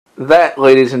That,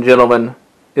 ladies and gentlemen,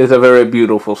 is a very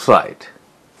beautiful sight.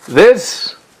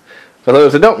 This, for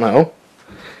those that don't know,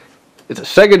 is a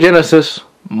Sega Genesis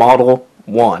Model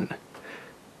 1.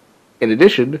 In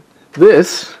addition,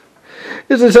 this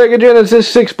is a Sega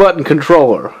Genesis 6-button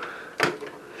controller.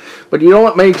 But you know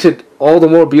what makes it all the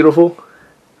more beautiful?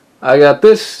 I got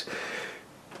this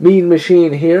mean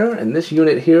machine here and this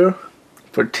unit here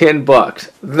for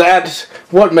 $10. That's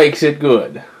what makes it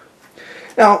good.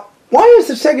 Now, why is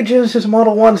the Sega Genesis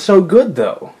Model 1 so good,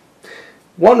 though?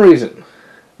 One reason.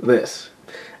 This.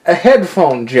 A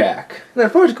headphone jack. And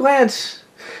at first glance,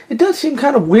 it does seem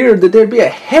kind of weird that there'd be a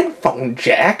headphone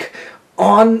jack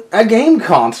on a game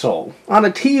console. On a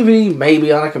TV, maybe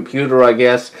on a computer, I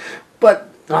guess. But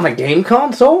on a game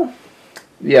console?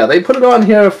 Yeah, they put it on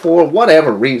here for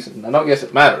whatever reason. I don't guess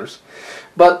it matters.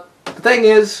 But the thing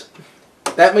is,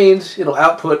 that means it'll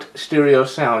output stereo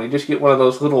sound. You just get one of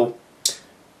those little,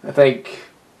 I think,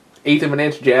 1/8 of an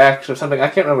inch jacks or something. I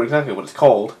can't remember exactly what it's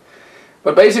called.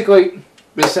 But basically,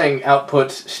 this thing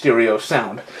outputs stereo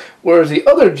sound. Whereas the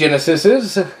other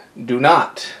Genesises do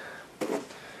not.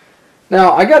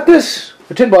 Now, I got this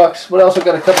for $10, but I also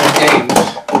got a couple of games.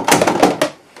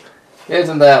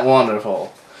 Isn't that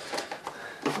wonderful?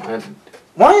 And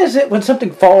why is it when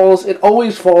something falls, it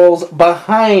always falls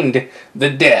behind the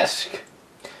desk?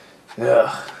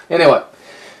 Ugh. Anyway,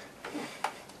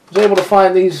 I was able to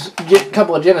find these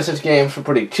couple of Genesis games for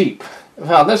pretty cheap. I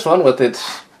found this one with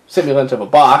its simulant of a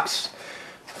box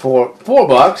for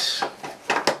 $4.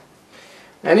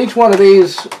 And each one of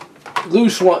these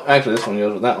loose one, actually this one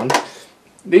goes with that one.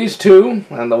 These two,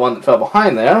 and the one that fell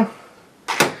behind there,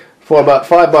 for about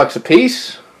 $5 a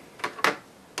piece.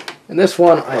 And this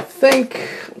one, I think,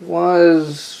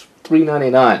 was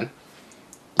 $3.99.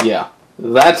 Yeah,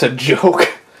 that's a joke.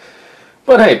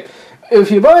 But hey,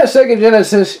 if you buy a Sega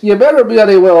Genesis, you better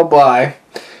bloody well buy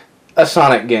a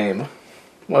Sonic game.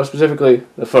 More specifically,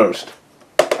 the first.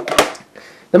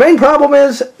 The main problem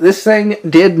is, this thing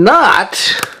did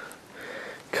not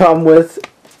come with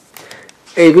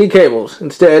AV cables.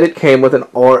 Instead, it came with an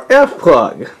RF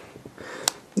plug.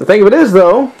 The thing of it is,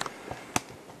 though,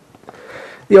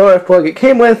 the RF plug it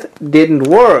came with didn't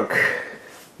work.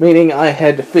 Meaning I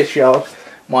had to fish out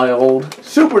my old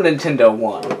Super Nintendo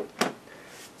one.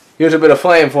 Here's a bit of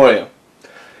flame for you.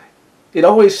 It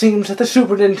always seems that the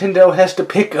Super Nintendo has to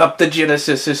pick up the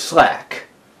Genesis's slack.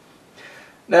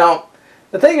 Now,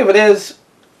 the thing of it is,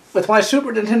 with my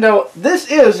Super Nintendo, this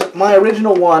is my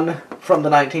original one from the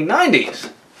 1990s.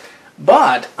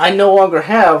 But I no longer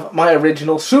have my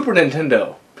original Super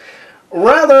Nintendo.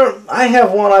 Rather, I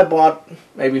have one I bought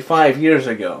maybe 5 years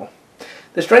ago.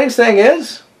 The strange thing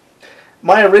is,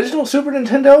 my original Super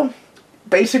Nintendo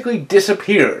basically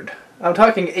disappeared. I'm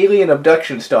talking alien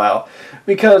abduction style,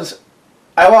 because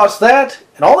I lost that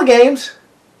and all the games,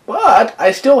 but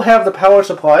I still have the power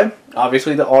supply,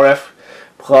 obviously the RF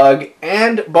plug,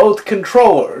 and both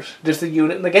controllers. Just the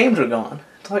unit and the games are gone.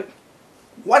 It's like,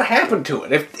 what happened to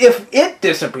it? If it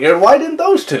disappeared, why didn't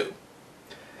those two?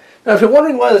 Now, if you're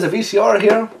wondering why there's a VCR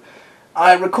here,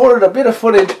 I recorded a bit of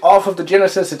footage off of the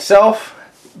Genesis itself,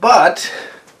 but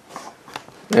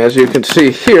as you can see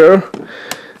here,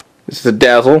 this is a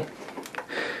dazzle.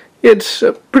 It's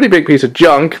a pretty big piece of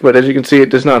junk, but as you can see, it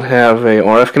does not have a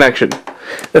RF connection.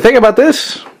 The thing about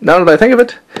this, now that I think of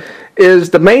it,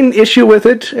 is the main issue with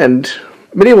it, and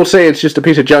many will say it's just a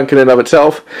piece of junk in and of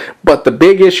itself, but the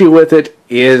big issue with it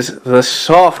is the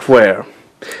software.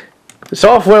 The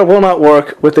software will not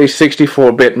work with a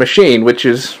 64-bit machine, which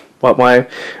is what my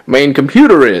main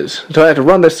computer is. So I have to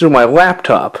run this through my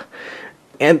laptop.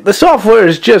 And the software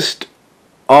is just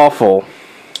awful.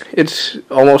 It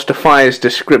almost defies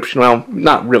description. Well,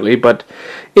 not really, but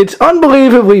it's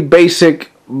unbelievably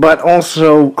basic, but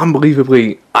also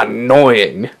unbelievably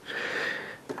annoying.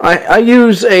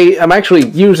 I'm actually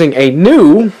using a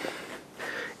new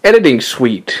editing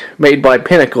suite made by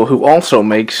Pinnacle, who also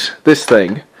makes this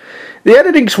thing. The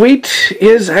editing suite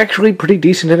is actually pretty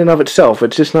decent in and of itself.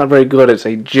 It's just not very good as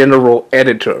a general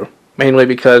editor, mainly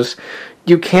because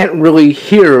you can't really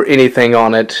hear anything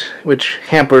on it, which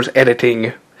hampers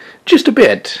editing just a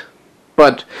bit.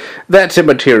 But that's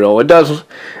immaterial. It does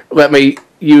let me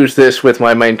use this with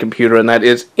my main computer, and that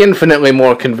is infinitely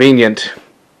more convenient.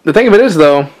 The thing of it is,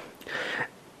 though,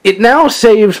 it now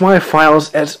saves my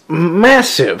files as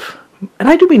massive. And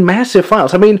I do mean massive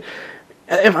files. I mean,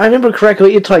 if I remember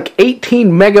correctly, it's like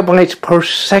 18 megabytes per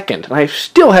second, and I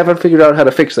still haven't figured out how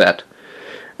to fix that.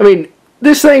 I mean,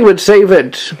 this thing would save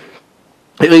it,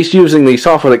 at least using the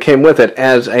software that came with it,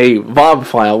 as a VOB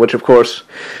file, which of course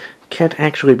can't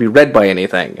actually be read by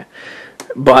anything.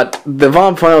 But the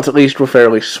VOB files at least were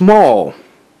fairly small.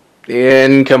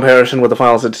 in comparison with the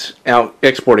files it's out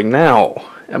exporting now.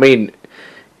 I mean,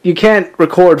 you can't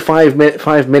record 5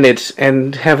 minutes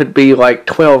and have it be like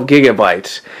 12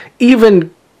 gigabytes.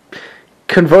 Even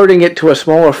converting it to a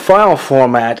smaller file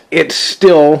format, it's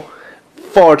still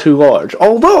far too large.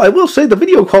 Although, I will say the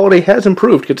video quality has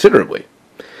improved considerably.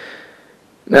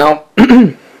 Now,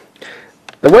 the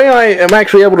way I am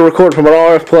actually able to record from an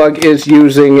RF plug is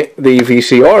using the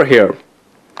VCR here.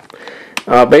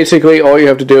 Basically, all you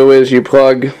have to do is you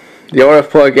plug the RF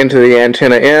plug into the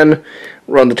antenna in,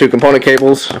 run the 2 component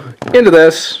cables into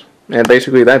this, and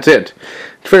basically that's it.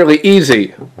 It's fairly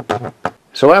easy.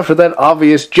 So after that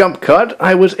obvious jump cut,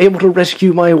 I was able to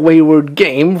rescue my wayward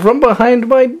game from behind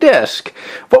my desk.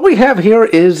 What we have here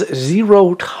is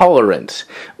Zero Tolerance,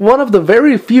 one of the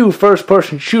very few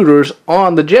first-person shooters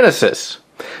on the Genesis.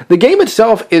 The game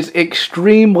itself is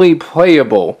extremely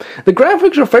playable. The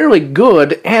graphics are fairly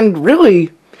good, and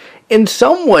really, in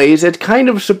some ways, it's kind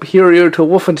of superior to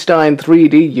Wolfenstein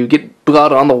 3D. You get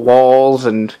blood on the walls,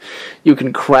 and you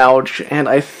can crouch, and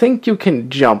I think you can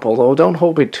jump, although don't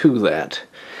hold me to that.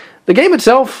 The game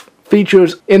itself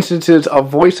features instances of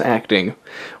voice acting.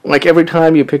 Like every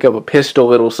time you pick up a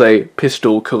pistol, it'll say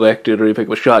pistol collected, or you pick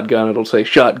up a shotgun, it'll say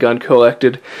shotgun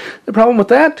collected. The problem with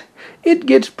that, it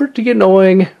gets pretty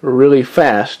annoying really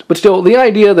fast. But still, the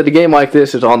idea that a game like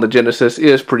this is on the Genesis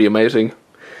is pretty amazing.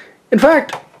 In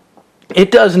fact,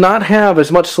 it does not have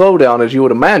as much slowdown as you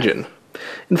would imagine.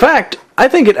 In fact, I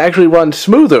think it actually runs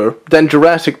smoother than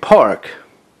Jurassic Park.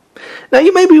 Now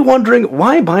you may be wondering,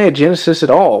 why buy a Genesis at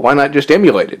all? Why not just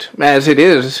emulate it? As it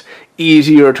is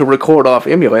easier to record off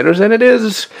emulators than it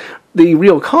is the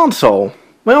real console.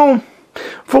 Well,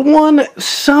 for one,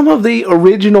 some of the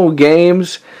original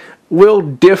games will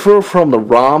differ from the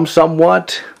ROM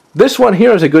somewhat. This one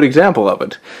here is a good example of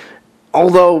it.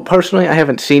 Although, personally, I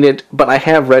haven't seen it, but I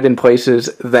have read in places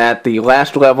that the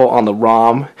last level on the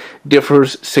ROM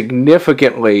differs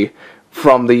significantly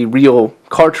from the real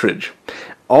cartridge.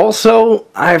 Also,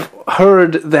 I've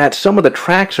heard that some of the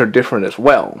tracks are different as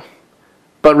well.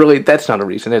 But really, that's not a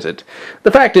reason, is it?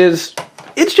 The fact is,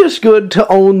 it's just good to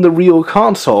own the real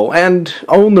console and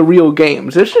own the real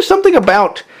games. There's just something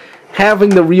about having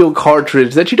the real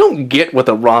cartridge that you don't get with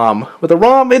a ROM. With a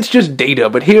ROM, it's just data,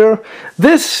 but here,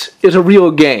 this is a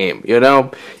real game, you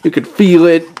know? You can feel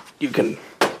it, you can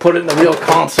put it in the real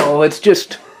console, it's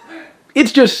just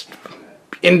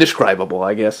indescribable,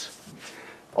 I guess.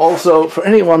 Also, for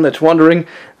anyone that's wondering,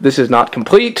 this is not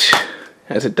complete,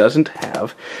 as it doesn't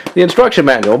have the instruction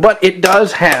manual, but it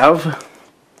does have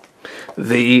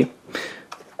the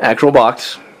actual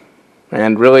box,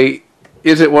 and really,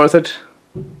 is it worth it?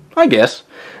 I guess.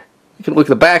 You can look at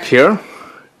the back here.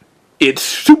 It's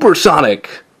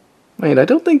supersonic. Wait, I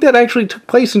don't think that actually took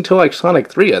place until like Sonic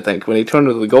 3, I think, when he turned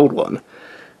into the gold one.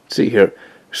 Let's see here.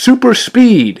 Super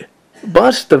speed.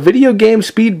 Bust the video game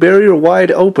speed barrier wide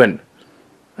open.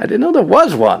 I didn't know there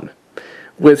was one.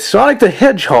 With Sonic the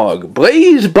Hedgehog,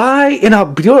 blaze by in a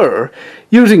blur,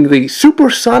 using the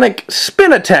supersonic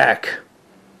spin attack.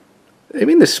 You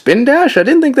mean the spin dash? I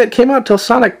didn't think that came out till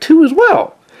Sonic 2 as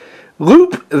well.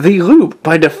 Loop the loop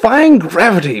by defying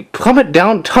gravity, plummet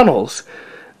down tunnels,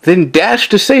 then dash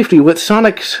to safety with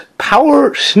Sonic's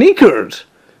power sneakers.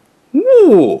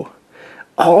 Ooh,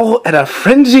 all at a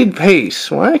frenzied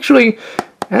pace. Well, actually,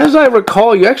 as I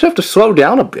recall, you actually have to slow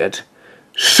down a bit.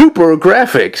 Super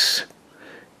graphics.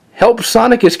 Help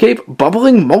Sonic escape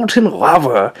bubbling molten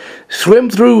lava,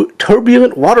 swim through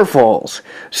turbulent waterfalls,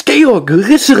 scale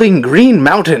glistening green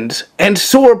mountains, and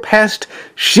soar past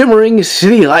shimmering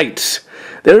city lights.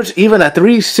 There's even a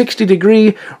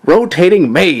 360-degree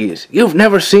rotating maze. You've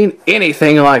never seen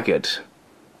anything like it.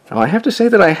 Now, I have to say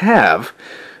that I have.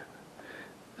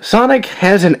 Sonic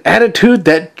has an attitude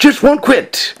that just won't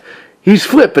quit. He's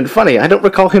flip and funny. I don't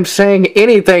recall him saying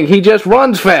anything. He just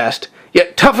runs fast,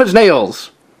 yet tough as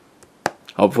nails.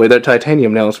 Hopefully they're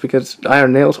titanium nails, because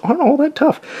iron nails aren't all that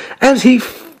tough. As he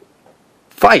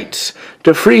fights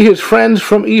to free his friends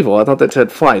from evil. I thought that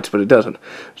said fights, but it doesn't.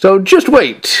 So just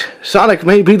wait. Sonic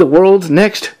may be the world's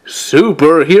next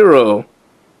superhero.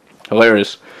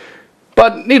 Hilarious.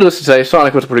 But needless to say,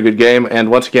 Sonic was a pretty good game, and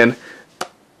once again,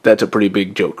 that's a pretty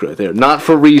big joke right there. Not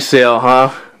for resale,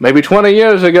 huh? Maybe 20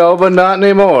 years ago, but not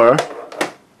anymore.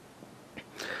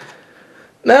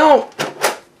 Now,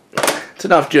 it's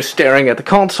enough just staring at the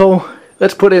console.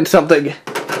 Let's put in something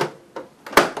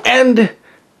and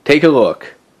take a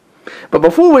look. But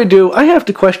before we do, I have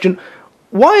to question,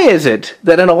 why is it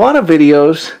that in a lot of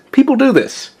videos, people do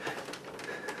this?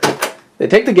 They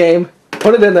take the game,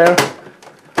 put it in there,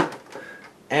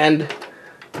 and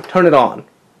turn it on.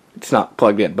 It's not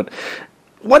plugged in, but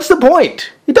what's the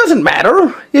point? It doesn't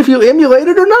matter if you emulate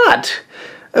it or not.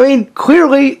 I mean,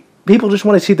 clearly, people just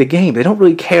want to see the game. They don't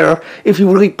really care if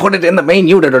you really put it in the main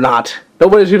unit or not.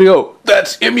 Nobody's going to go,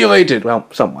 that's emulated. Well,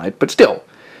 some might, but still.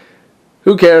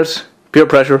 Who cares? Peer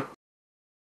pressure.